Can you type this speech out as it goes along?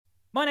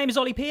My name is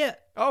Ollie Peart.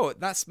 Oh,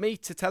 that's me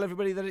to tell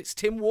everybody that it's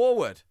Tim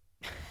Warwood.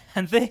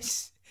 And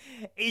this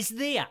is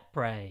the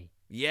Après.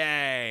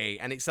 Yay!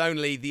 And it's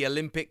only the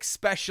Olympic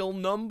special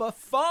number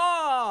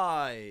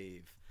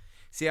 5.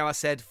 See how I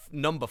said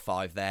number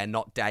 5 there,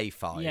 not day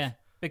 5? Yeah,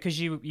 because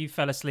you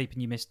fell asleep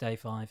and you missed day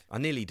 5. I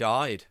nearly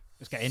died.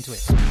 Let's get into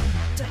it.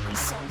 Take your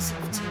socks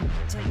off, Tim.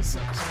 Take your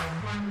socks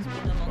off. It's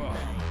been a long day.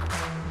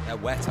 They're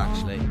wet,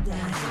 actually.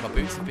 My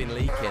boots have been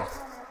leaking.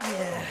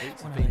 Yeah,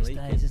 Boots one have of been those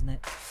leaking. days, isn't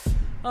it?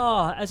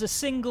 Oh, as a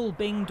single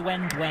Bing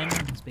Dwen Dwen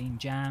has been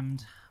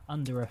jammed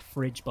under a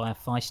fridge by a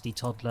feisty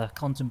toddler,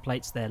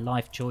 contemplates their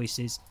life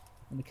choices,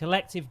 and the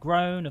collective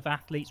groan of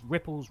athletes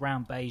ripples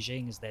round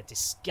Beijing as their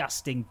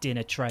disgusting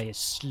dinner tray is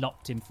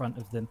slopped in front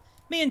of them,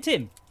 me and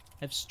Tim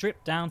have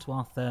stripped down to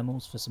our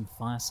thermals for some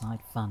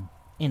fireside fun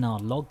in our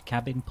log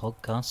cabin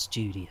podcast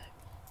studio.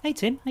 Hey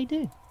Tim, how you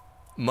doing?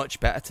 Much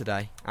better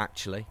today,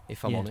 actually,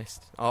 if I'm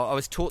honest. I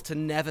was taught to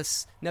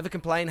never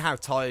complain how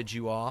tired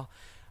you are,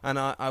 and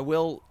I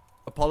will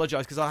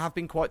apologise because I have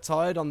been quite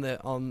tired on the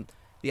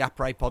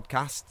Après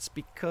podcasts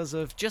because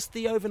of just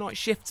the overnight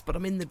shifts, but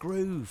I'm in the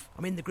groove.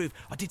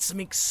 I did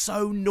something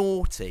so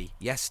naughty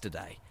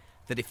yesterday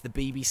that if the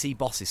BBC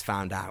bosses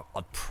found out,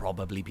 I'd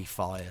probably be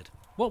fired.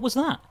 What was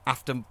that?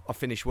 After I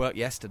finished work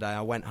yesterday,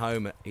 I went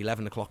home at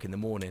 11 o'clock in the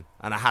morning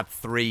and I had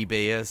 3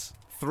 beers,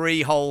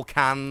 3 whole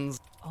cans.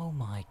 Oh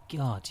my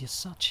God, you're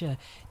such a...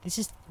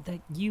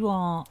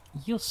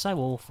 You're so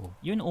awful.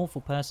 You're an awful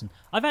person.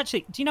 I've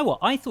actually... Do you know what?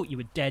 I thought you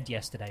were dead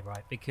yesterday,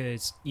 right?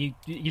 Because you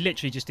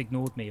literally just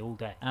ignored me all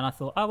day. And I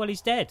thought, oh, well,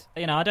 he's dead.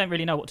 You know, I don't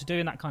really know what to do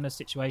in that kind of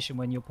situation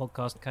when your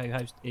podcast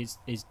co-host is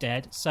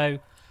dead. So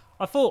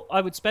I thought I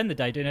would spend the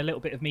day doing a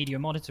little bit of media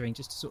monitoring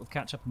just to sort of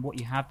catch up on what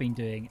you have been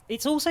doing.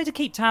 It's also to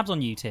keep tabs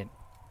on you, Tim,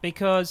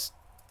 because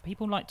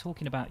people like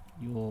talking about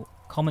your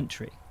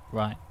commentary,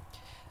 right?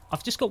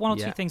 I've just got one or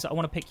two things that I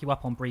want to pick you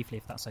up on briefly,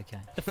 if that's okay.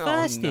 The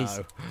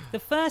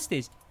first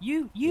is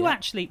you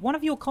actually, one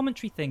of your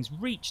commentary things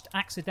reached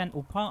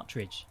Accidental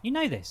Partridge. You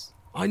know this?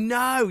 I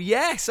know,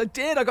 yes, I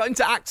did. I got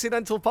into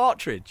Accidental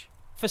Partridge.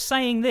 For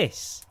saying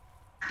this.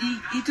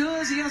 He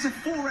does. He has a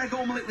 4-egg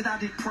omelette with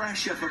added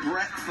pressure for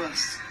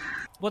breakfast.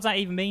 What does that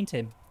even mean,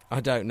 Tim?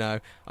 I don't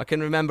know. I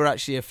can remember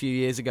actually a few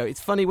years ago.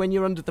 It's funny when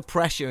you're under the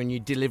pressure and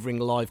you're delivering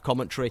live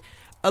commentary.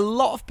 A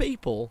lot of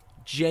people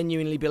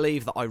genuinely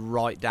believe that I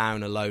write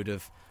down a load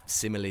of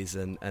similes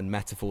and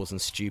metaphors and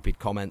stupid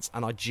comments,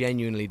 and I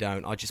genuinely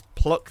don't. I just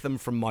pluck them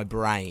from my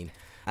brain.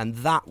 And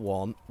that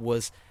one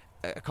was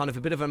a kind of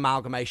a bit of an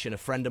amalgamation. A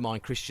friend of mine,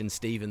 Christian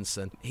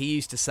Stevenson, he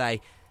used to say,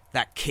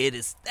 that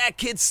kid's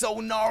so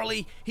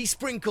gnarly, he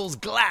sprinkles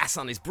glass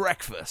on his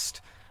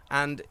breakfast.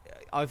 And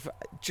I've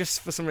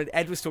just, for some reason,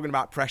 Ed was talking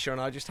about pressure, and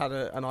I just had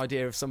an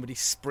idea of somebody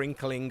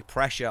sprinkling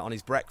pressure on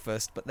his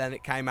breakfast, but then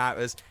it came out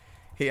as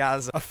he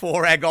has a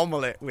 4-egg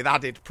omelette with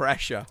added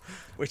pressure,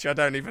 which I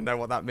don't even know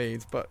what that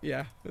means, but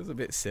yeah, it was a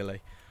bit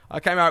silly.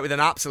 I came out with an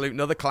absolute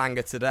another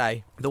clanger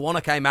today. The one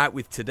I came out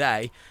with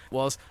today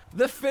was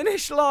the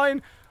finish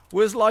line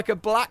was like a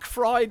Black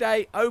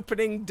Friday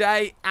opening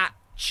day at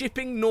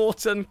Chipping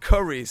Norton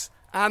Currys,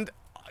 and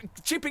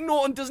Chipping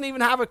Norton doesn't even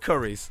have a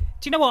Currys.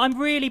 Do you know what? I'm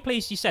really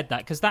pleased you said that,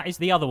 because that is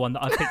the other one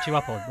that I picked you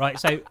up on, right?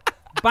 So,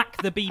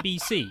 Back the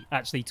BBC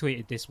actually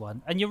tweeted this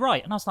one, and you're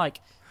right. And I was like,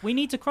 we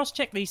need to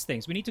cross-check these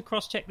things. We need to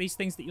cross-check these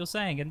things that you're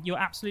saying, and you're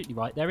absolutely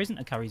right. There isn't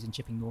a Currys in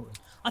Chipping Norton.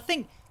 I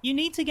think you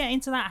need to get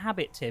into that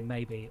habit, Tim,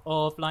 maybe,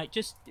 of like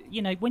just,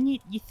 you know, when you're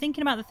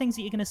thinking about the things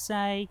that you're going to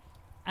say,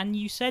 and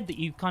you said that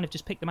you kind of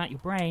just pick them out your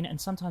brain, and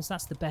sometimes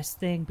that's the best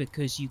thing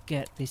because you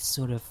get this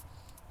sort of,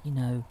 you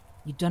know,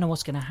 you don't know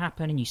what's going to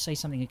happen, and you say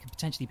something that could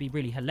potentially be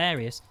really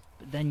hilarious,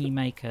 but then you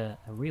make a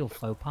real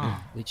faux pas,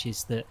 which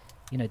is that,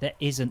 you know, there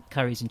isn't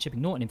Currys in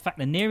Chipping Norton. In fact,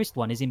 the nearest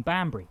one is in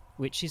Banbury,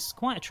 which is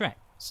quite a trek.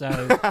 So,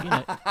 you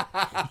know,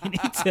 you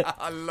need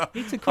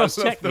to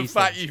cross-check these things. I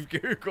love the fact you've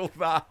Googled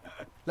that.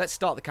 Let's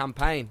start the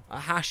campaign. A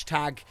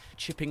hashtag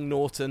Chipping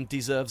Norton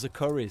deserves a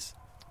Currys.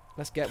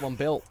 Let's get one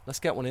built.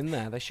 Let's get one in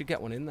there. They should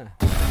get one in there.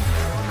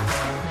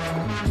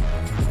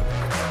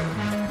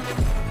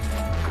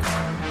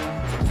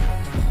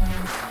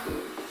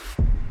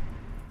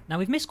 Now,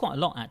 we've missed quite a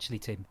lot, actually,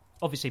 Tim.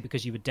 Obviously,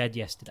 because you were dead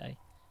yesterday.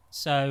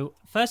 So,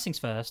 first things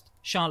first,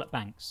 Charlotte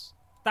Banks.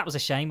 That was a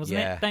shame, wasn't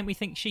it? Don't we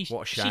think she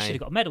should have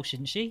got a medal,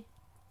 shouldn't she?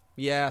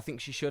 Yeah, I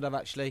think she should have,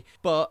 actually.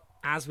 But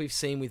as we've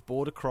seen with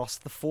Bordercross,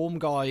 the form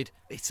guide,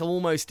 it's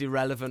almost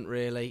irrelevant,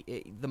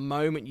 really. The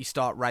moment you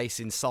start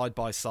racing side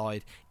by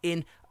side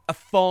in a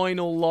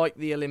final like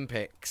the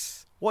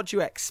Olympics, what do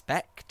you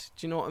expect?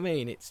 Do you know what I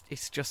mean?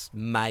 It's just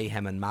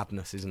mayhem and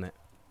madness, isn't it?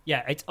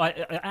 Yeah, I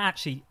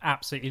actually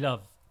absolutely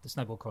love the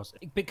snowboard cross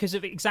because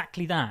of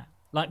exactly that.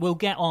 Like, we'll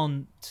get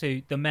on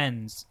to the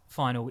men's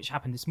final, which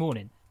happened this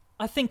morning.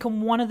 I think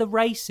on one of the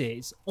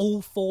races,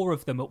 all 4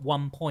 of them at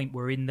one point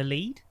were in the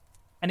lead.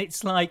 And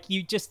it's like,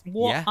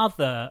 what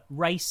other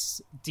race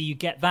do you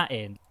get that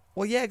in?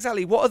 Well, yeah,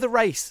 exactly. What other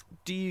race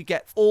do you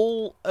get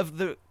all of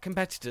the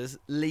competitors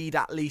lead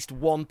at least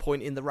 1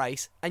 point in the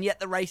race, and yet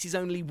the race is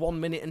only 1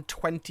 minute and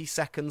 20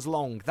 seconds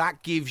long?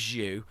 That gives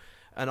you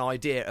an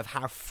idea of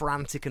how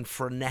frantic and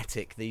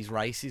frenetic these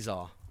races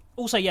are.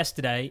 Also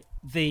yesterday,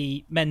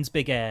 the men's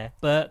big air,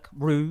 Burke,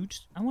 Rude.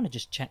 I want to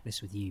just check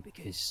this with you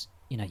because,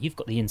 you've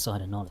got the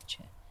insider knowledge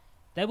here.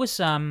 There was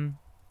one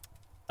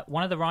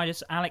of the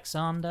riders,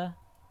 Alexander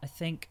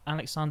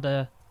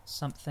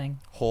something.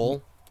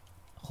 Hall.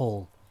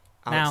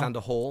 Now,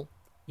 Hall.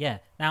 Yeah.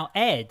 Now,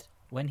 Ed,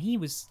 when he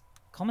was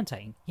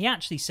commentating, he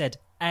actually said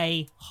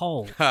a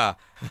hole.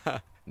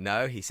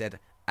 No, he said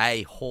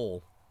a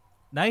hall.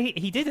 No,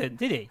 he didn't,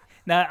 did he?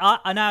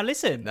 Now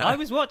listen, No. I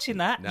was watching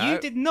that. No. You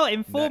did not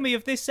inform me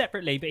of this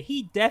separately, but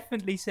he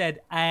definitely said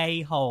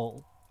a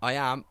hole. I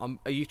am.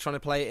 Are you trying to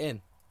play it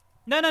in?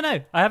 No.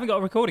 I haven't got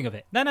a recording of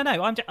it. No. I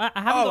haven't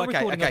got a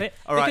recording of it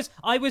All right. because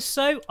I was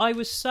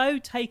so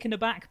taken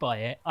aback by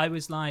it. I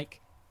was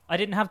like, I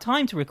didn't have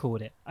time to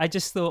record it. I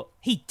just thought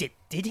he did.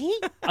 Did he?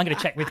 I'm going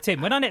to check with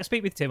Tim when I next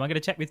speak with Tim. I'm going to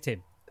check with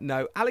Tim.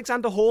 No,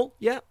 Alexander Hall.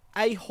 Yeah,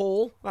 a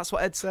hall. That's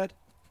what Ed said.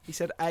 He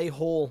said a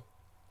hall.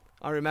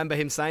 I remember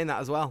him saying that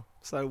as well.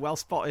 So well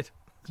spotted.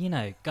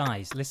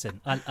 Guys,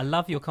 listen. I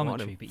love your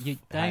commentary, but you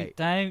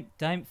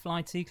don't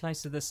fly too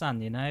close to the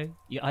sun. I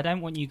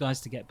don't want you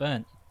guys to get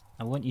burnt.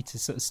 I want you to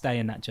sort of stay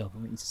in that job. I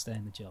want you to stay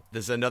in the job.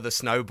 There's another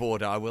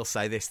snowboarder. I will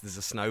say this: there's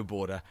a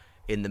snowboarder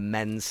in the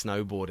men's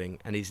snowboarding,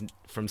 and he's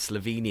from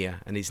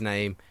Slovenia, and his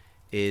name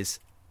is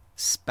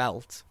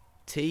spelt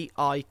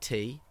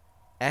Titstant.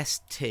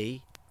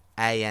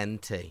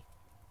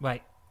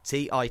 Right.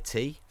 Tit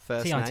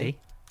first TIT. name.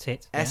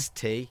 Tit. Yeah.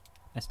 ST.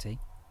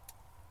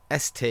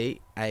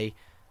 ST.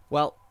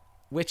 Well,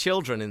 we're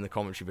children in the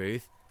commentary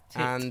booth, Tit.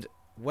 and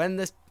when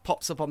this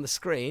pops up on the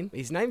screen,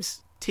 his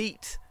name's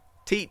Titsante.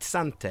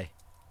 Titsante.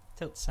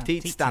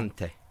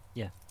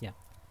 Yeah.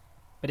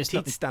 But it's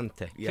not.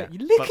 Titsante. Yeah.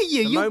 Look But at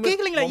you. the You're moment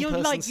giggling like one you're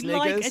person like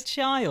sniggers- a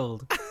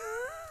child.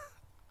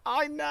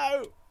 I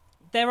know.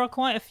 There are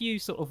quite a few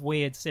sort of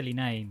weird, silly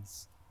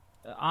names.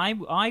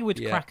 I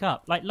would crack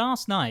up. Like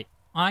last night,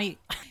 I'm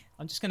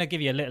just going to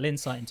give you a little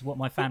insight into what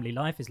my family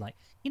life is like.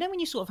 When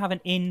you sort of have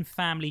an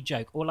in-family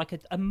joke or like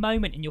a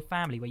moment in your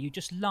family where you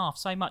just laugh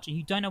so much and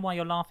you don't know why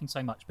you're laughing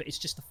so much, but it's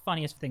just the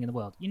funniest thing in the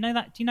world. You know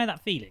that? Do you know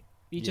that feeling?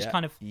 You just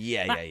kind of...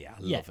 Yeah. I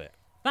love it.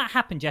 That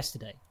happened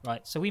yesterday,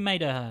 right? So we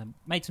made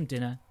some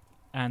dinner,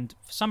 and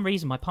for some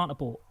reason my partner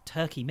bought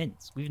turkey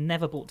mince. We've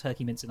never bought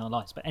turkey mince in our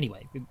lives, but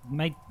anyway, we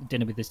made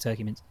dinner with this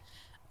turkey mince.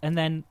 And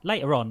then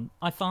later on,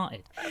 I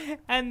farted,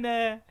 and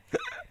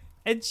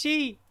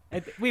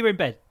we were in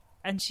bed,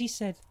 and she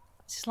said,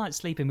 "It's like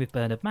sleeping with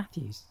Bernard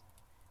Matthews,"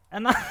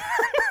 and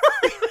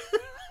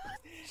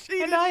She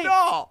did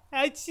not.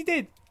 she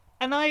did,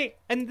 and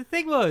the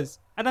thing was,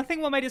 and I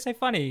think what made it so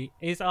funny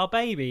is our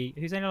baby,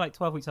 who's only like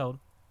 12 weeks old,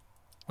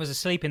 was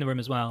asleep in the room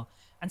as well,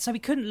 and so we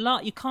couldn't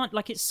laugh. You can't,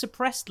 like, it's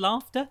suppressed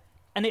laughter,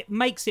 and it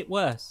makes it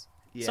worse.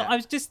 Yeah. So I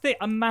was just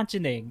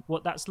imagining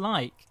what that's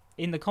like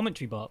in the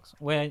commentary box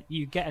where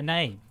you get a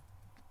name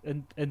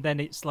and then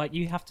it's like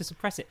you have to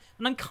suppress it.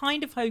 And I'm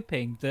kind of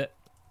hoping that,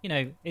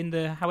 in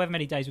the however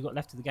many days we've got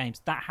left of the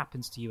games, that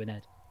happens to you and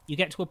Ed. You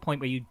get to a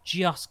point where you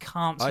just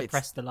can't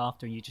suppress the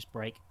laughter and you just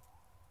break.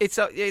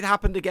 It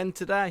happened again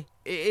today.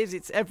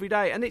 It's every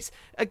day. And it's,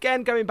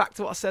 again, going back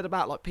to what I said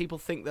about, like, people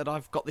think that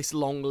I've got this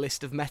long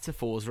list of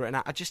metaphors written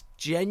out. I just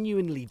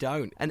genuinely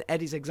don't. And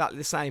Ed is exactly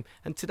the same.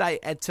 And today,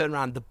 Ed turned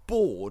around, the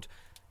board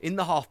in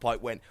the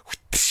half-pipe went,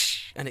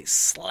 and it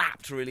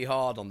slapped really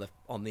hard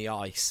on the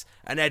ice.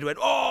 And Ed went,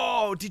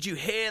 "Oh, did you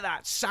hear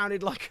that?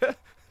 Sounded like I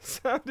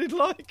can't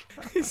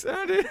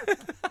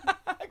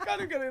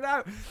get it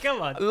out.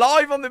 Come on.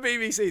 Live on the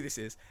BBC, this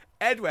is.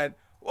 Ed went,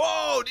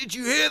 "Whoa, did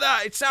you hear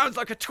that? It sounds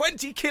like a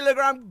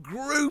 20-kilogram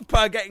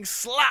grouper getting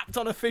slapped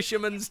on a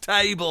fisherman's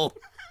table."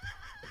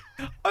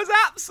 I was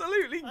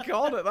absolutely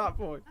gone at that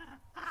point.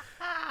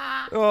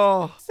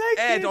 Oh, So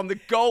Ed, good. on the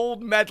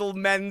gold medal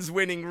men's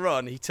winning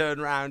run, he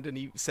turned around and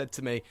he said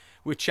to me,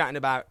 we're chatting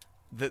about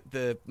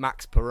the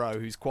Max Perot,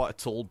 who's quite a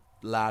tall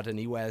lad, and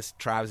he wears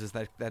trousers.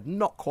 They're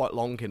not quite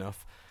long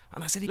enough.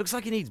 And I said, he looks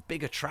like he needs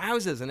bigger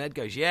trousers. And Ed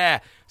goes, yeah,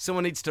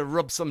 someone needs to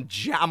rub some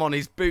jam on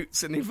his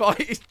boots and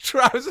invite his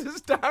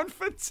trousers down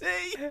for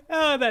tea.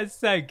 Oh, that's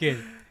so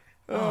good.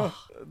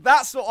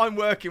 That's what I'm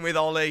working with,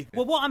 Ollie.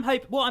 Well, what I'm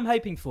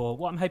hoping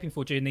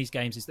for during these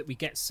games is that we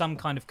get some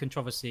kind of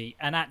controversy.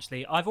 And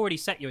actually, I've already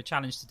set you a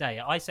challenge today.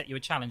 I set you a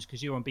challenge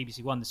because you were on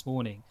BBC One this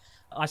morning.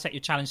 I set you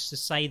a challenge to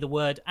say the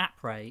word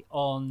après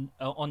on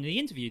the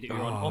interview that you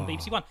were on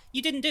BBC One.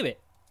 You didn't do it.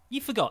 You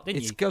forgot, didn't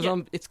It's you? because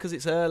Yeah. it's because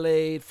it's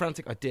early,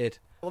 frantic. I did.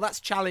 Well, that's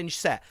challenge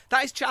set.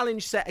 That is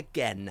challenge set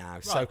again now.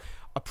 Right. So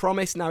I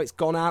promise now it's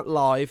gone out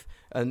live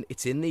and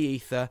it's in the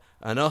ether.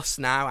 And us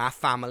now, our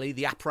family,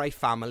 the après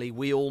family,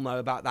 we all know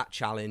about that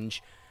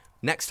challenge.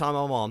 Next time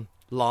I'm on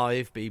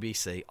live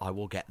BBC, I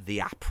will get the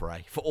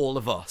après for all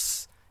of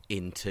us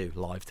into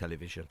live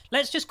television.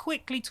 Let's just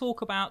quickly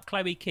talk about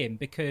Chloe Kim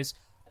because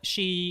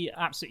she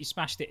absolutely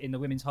smashed it in the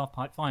women's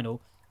half-pipe final.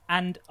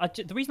 And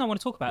the reason I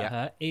want to talk about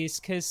her is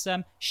because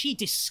she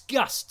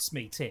disgusts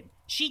me, Tim.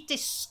 She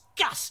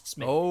disgusts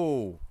me.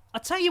 Oh.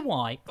 I'll tell you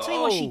why. I'll tell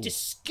you why she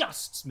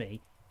disgusts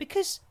me.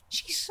 Because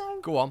she's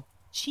so... Go on.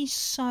 She's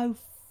so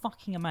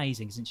fucking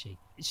amazing, isn't she?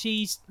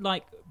 She's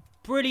like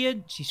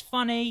brilliant, she's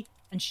funny,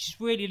 and she's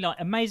really like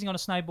amazing on a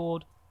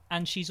snowboard,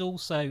 and she's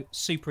also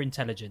super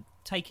intelligent.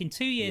 Taking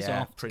 2 years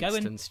off to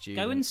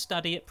go and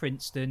study at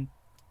Princeton.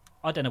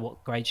 I don't know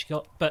what grade she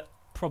got, but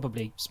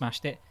probably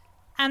smashed it.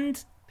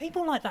 And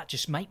people like that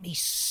just make me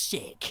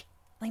sick.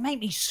 They make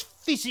me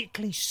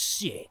physically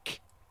sick.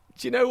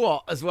 Do you know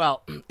what, as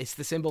well? It's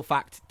the simple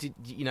fact, did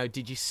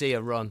you see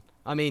her run?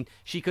 I mean,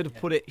 she could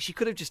have she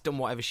could have just done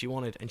whatever she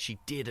wanted, and she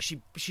did.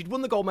 She'd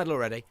won the gold medal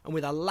already, and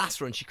with her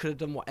last run, she could have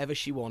done whatever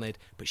she wanted,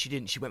 but she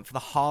didn't. She went for the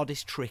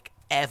hardest trick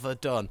ever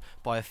done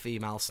by a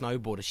female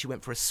snowboarder. She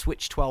went for a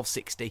switch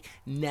 1260,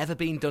 never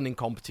been done in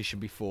competition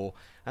before,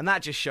 and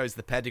that just shows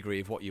the pedigree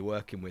of what you're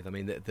working with. I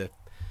mean,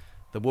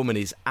 the woman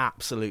is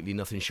absolutely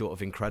nothing short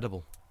of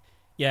incredible.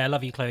 Yeah, I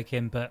love you, Chloe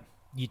Kim, but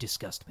you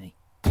disgust me.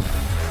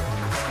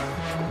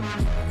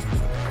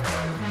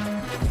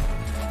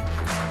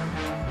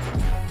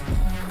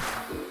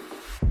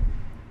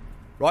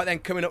 Right then,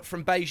 coming up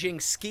from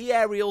Beijing, ski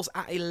aerials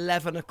at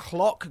 11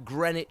 o'clock,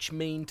 Greenwich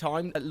Mean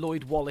Time.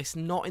 Lloyd Wallace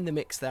not in the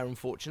mix there,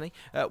 unfortunately.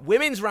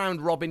 Women's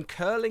round robin,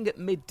 curling at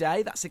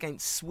midday, that's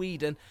against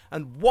Sweden.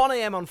 And 1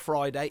 a.m. on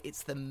Friday,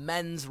 it's the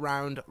men's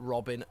round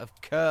robin of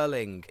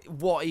curling.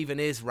 What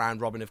even is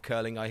round robin of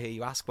curling, I hear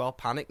you ask? Well,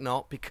 panic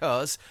not,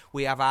 because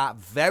we have our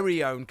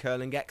very own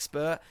curling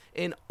expert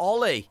in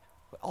Ollie.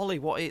 Ollie,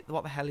 what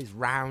the hell is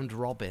round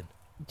robin?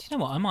 Do you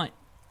know what?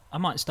 I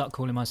might start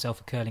calling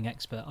myself a curling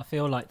expert. I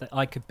feel like that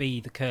I could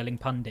be the curling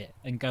pundit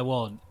and go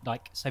on.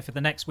 So for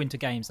the next Winter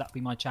Games, that'd be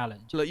my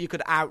challenge. Look, you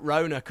could out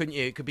Rona, couldn't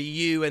you? It could be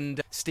you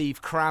and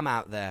Steve Cram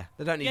out there.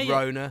 They don't need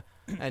Rona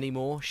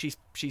anymore. She's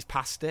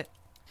past it.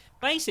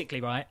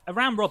 Basically, right, a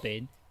round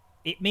robin,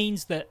 it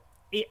means that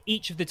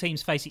each of the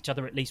teams face each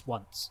other at least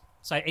once.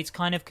 So it's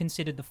kind of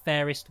considered the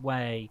fairest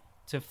way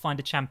to find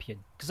a champion.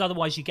 Because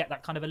otherwise you get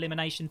that kind of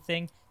elimination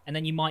thing, and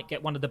then you might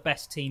get one of the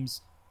best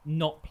teams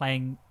not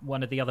playing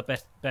one of the other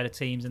better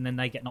teams, and then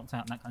they get knocked out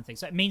and that kind of thing.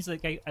 So it means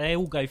that they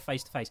all go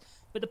face to face.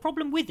 But the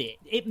problem with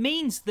it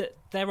means that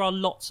there are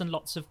lots and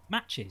lots of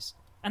matches,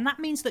 and that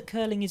means that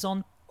curling is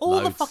on all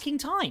the fucking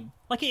time.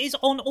 Like, it is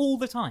on all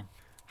the time.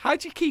 How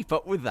do you keep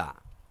up with that?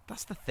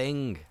 That's the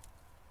thing.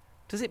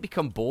 Does it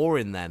become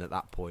boring then at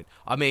that point?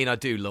 I mean, I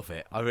do love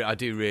it. I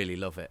do really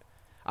love it.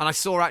 And I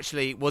saw,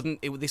 actually,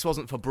 this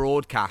wasn't for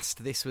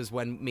broadcast. This was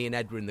when me and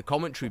Ed were in the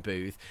commentary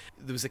booth.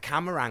 There was a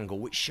camera angle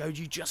which showed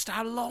you just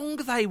how long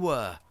they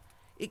were.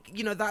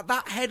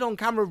 That head on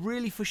camera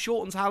really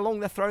foreshortens how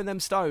long they're throwing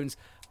them stones.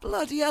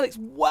 Bloody hell, it's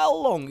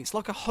well long. It's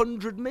like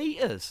 100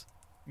 metres.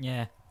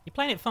 Yeah. You're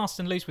playing it fast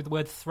and loose with the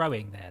word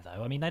throwing there,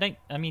 though. I mean,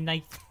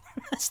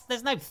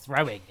 there's no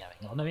throwing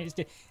going on. I mean, it's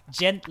just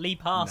gently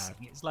passing.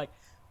 No. It's like,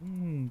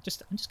 I'm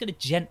just going to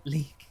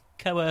gently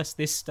coerce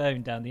this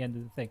stone down the end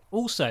of the thing.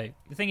 Also,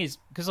 the thing is,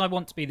 because I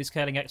want to be this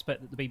curling expert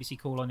that the BBC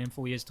call on in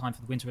 4 years' time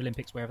for the Winter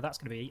Olympics, wherever that's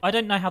going to be, I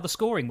don't know how the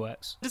scoring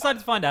works. I decided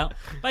to find out.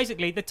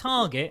 Basically, the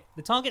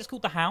target's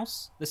called the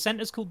house, the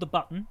centre's called the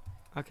button.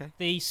 Okay.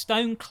 The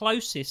stone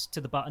closest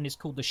to the button is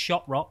called the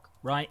shot rock,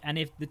 right? And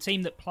if the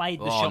team that played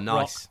the shot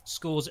rock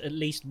scores at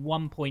least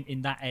 1 point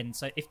in that end.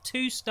 So if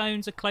 2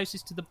 stones are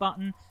closest to the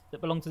button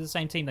that belong to the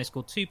same team, they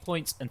score 2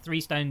 points, and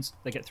 3 stones,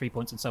 they get 3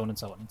 points, and so on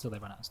until they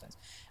run out of stones.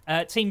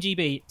 Team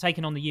GB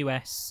taking on the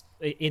US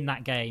in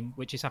that game,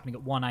 which is happening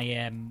at 1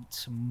 a.m.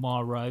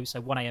 tomorrow, so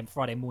 1 a.m.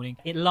 Friday morning.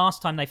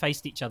 Last time they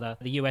faced each other,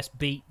 the US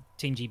beat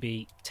Team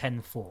GB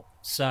 10-4.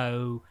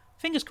 So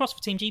fingers crossed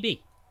for Team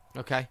GB.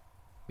 Okay.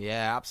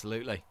 Yeah,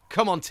 absolutely.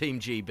 Come on, Team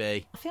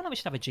GB. I feel like we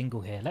should have a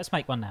jingle here. Let's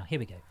make one now. Here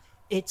we go.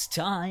 It's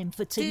time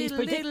for Timmy's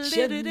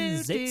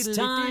predictions. It's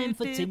time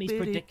for Timmy's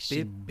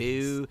predictions.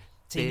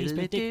 Timmy's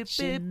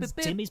predictions.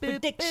 Timmy's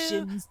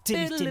predictions.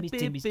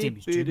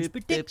 Timmy's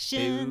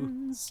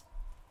predictions.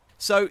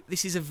 So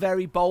this is a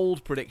very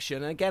bold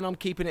prediction. Again, I'm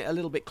keeping it a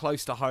little bit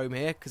close to home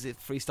here because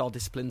freestyle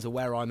disciplines are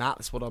where I'm at.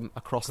 That's what I'm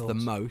across the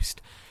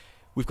most.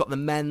 We've got the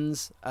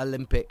men's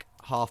Olympic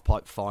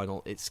half-pipe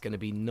final. It's going to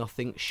be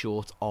nothing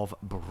short of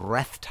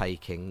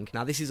breathtaking.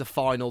 Now, this is a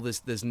final.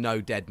 There's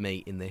no dead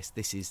meat in this.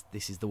 This is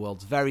the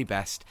world's very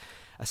best.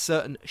 A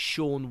certain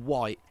Shaun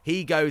White,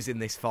 he goes in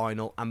this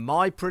final, and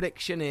my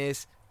prediction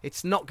is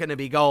it's not going to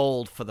be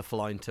gold for the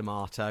Flying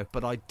Tomato,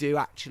 but I do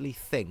actually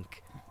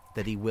think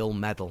that he will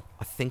medal.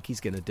 I think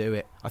he's going to do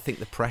it. I think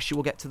the pressure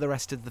will get to the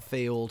rest of the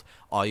field.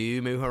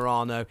 Ayumu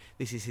Hirano,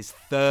 this is his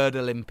 3rd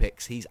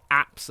Olympics. He's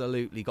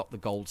absolutely got the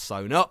gold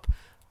sewn up,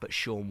 but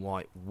Shaun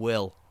White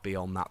will be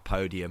on that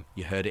podium.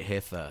 You heard it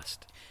here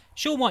first.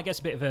 Shaun White gets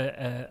a bit of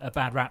a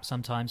bad rap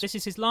sometimes. This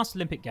is his last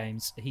Olympic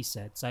Games, he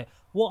said. So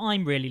what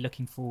I'm really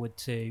looking forward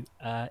to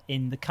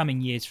in the coming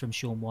years from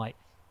Shaun White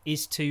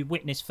is to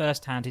witness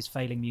firsthand his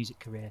failing music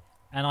career.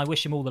 And I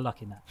wish him all the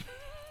luck in that.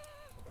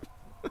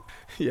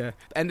 Yeah,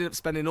 ended up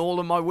spending all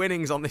of my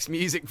winnings on this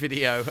music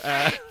video.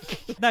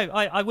 No,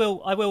 I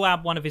will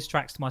add one of his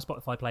tracks to my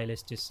Spotify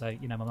playlist, just so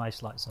my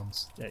most liked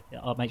songs.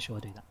 I'll make sure I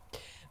do that.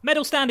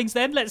 Medal standings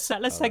then. Let's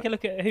take a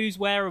look at who's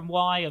where and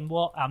why and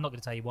what. I'm not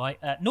going to tell you why.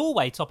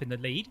 Norway topping the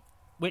lead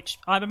which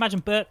I imagine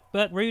Bert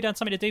Ruud had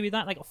something to do with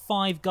that. They got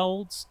 5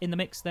 golds in the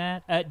mix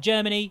there.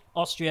 Germany,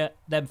 Austria,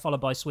 then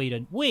followed by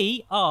Sweden.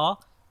 We are,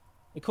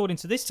 according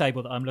to this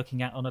table that I'm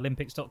looking at on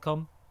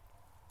Olympics.com,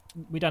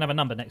 we don't have a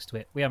number next to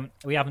it. We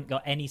haven't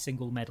got any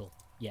single medal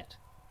yet.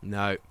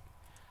 No.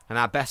 And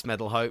our best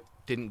medal hope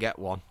didn't get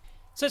one.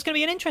 So it's going to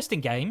be an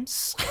interesting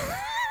games.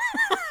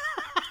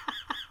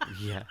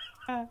 Yeah.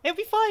 It'll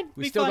be fine.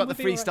 We've still got the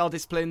freestyle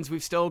disciplines.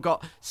 We've still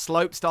got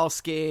slope-style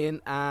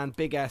skiing and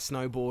big air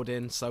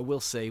snowboarding. So we'll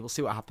see. We'll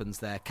see what happens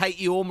there.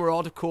 Katie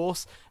Ormerod, of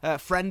course,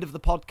 friend of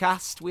the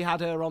podcast. We had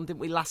her on, didn't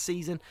we, last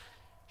season?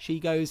 She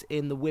goes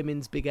in the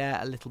women's big air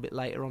a little bit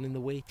later on in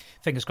the week.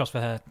 Fingers crossed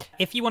for her.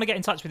 If you want to get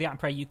in touch with the At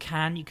Pray, you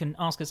can. You can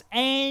ask us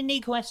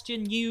any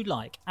question you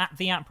like at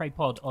the At Pray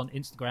Pod on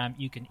Instagram.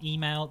 You can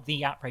email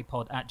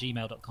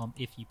theatpraypod@gmail.com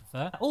if you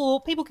prefer.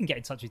 Or people can get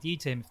in touch with you,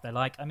 Tim, if they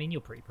like. I mean,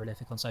 you're pretty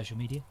prolific on social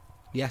media.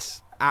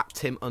 Yes, at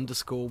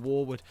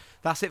Tim_Warwood.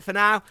 That's it for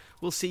now.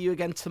 We'll see you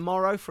again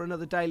tomorrow for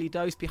another Daily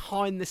Dose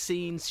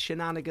behind-the-scenes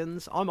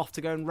shenanigans. I'm off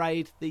to go and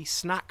raid the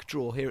snack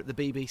drawer here at the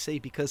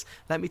BBC because,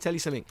 let me tell you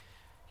something,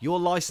 your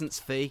licence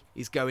fee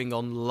is going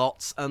on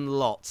lots and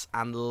lots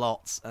and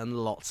lots and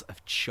lots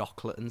of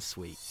chocolate and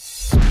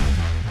sweets.